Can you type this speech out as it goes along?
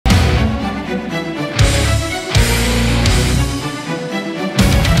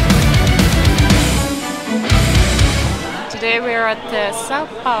Today we are at the Sao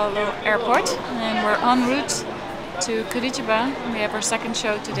Paulo airport and we're en route to Curitiba. We have our second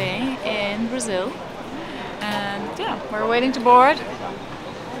show today in Brazil. And yeah, we're waiting to board.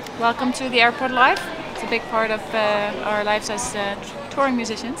 Welcome to the airport life. It's a big part of our lives as touring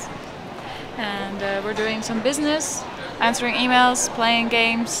musicians. And we're doing some business, answering emails, playing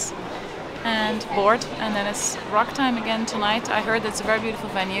games, and board. And then it's rock time again tonight. I heard it's a very beautiful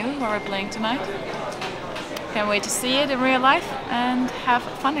venue where we're playing tonight. Can't wait to see it in real life and have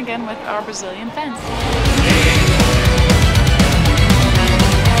fun again with our Brazilian fans.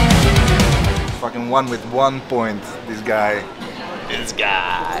 Fucking won with 1 point, this guy. This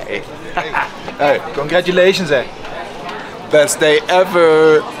guy. Hey, congratulations, eh? Best day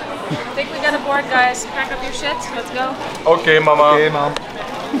ever. I think we got a board, guys. Pack up your shit. Let's go. Okay, mama. Okay, mom.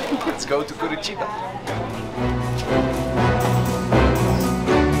 Let's go to Curitiba.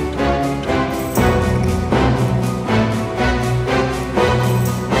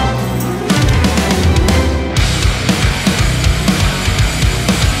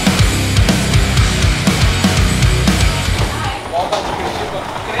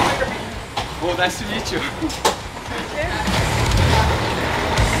 Well, nice to meet you.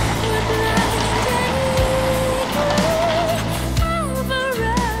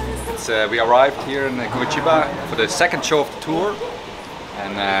 We arrived here in Curitiba for the second show of the tour,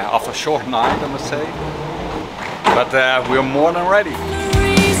 and after a short night, I must say, but we're more than ready.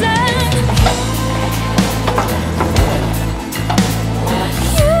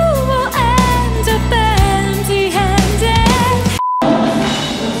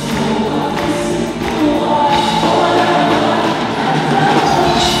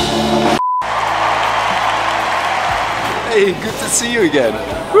 Hey, good to see you again.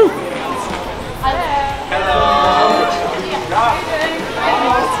 Woo. Hello.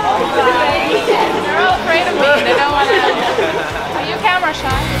 They're all afraid of me. They don't want to. Are you camera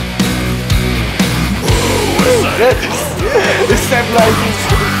shy? It's stabilizing.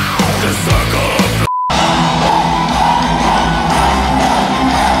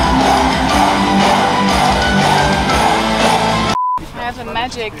 I have a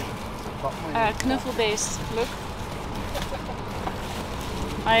magic knuffelbeest look.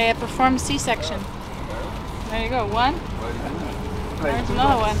 I performed C-section. There you go, one. There's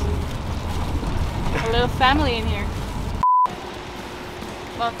another one. A little family in here.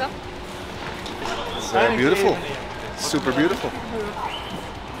 Welcome. It's beautiful. Super beautiful.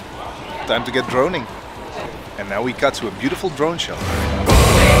 Time to get droning. And now we cut to a beautiful drone shot.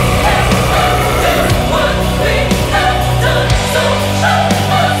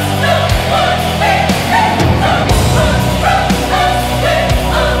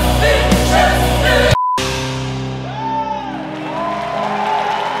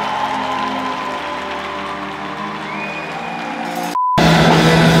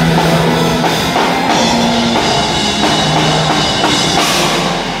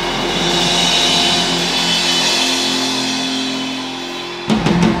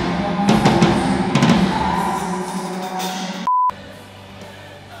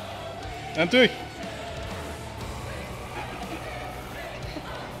 En terug.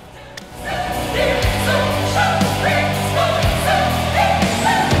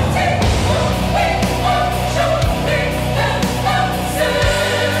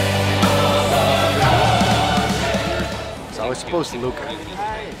 That's how it's supposed to look.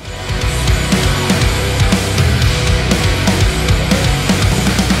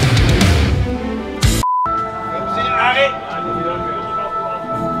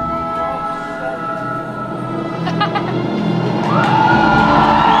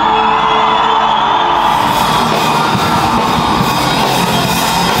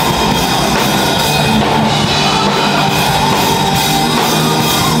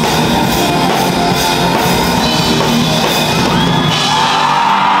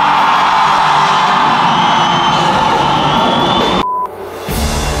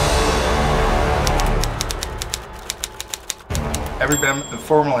 Every band a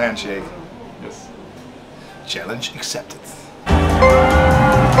formal handshake. Yes. Challenge accepted.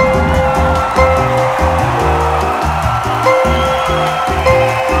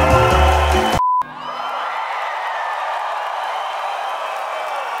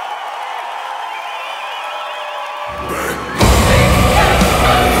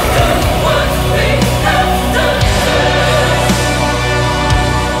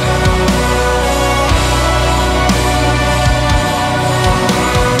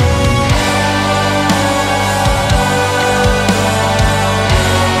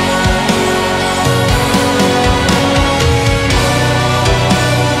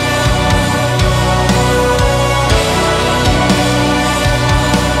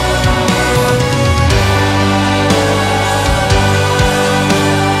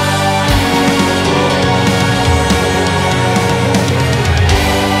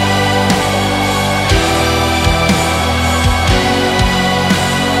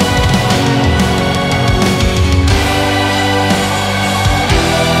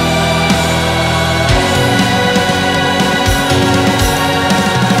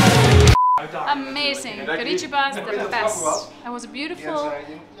 was the best. It was a beautiful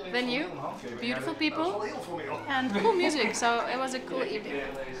venue, beautiful people, and cool music. So it was a cool evening.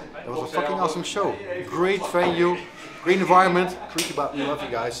 It was a fucking awesome show. Great venue, great environment. Curitiba, we love you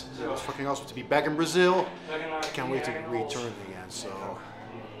guys. It was fucking awesome to be back in Brazil. Can't wait to return again. So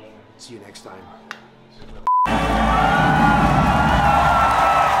see you next time.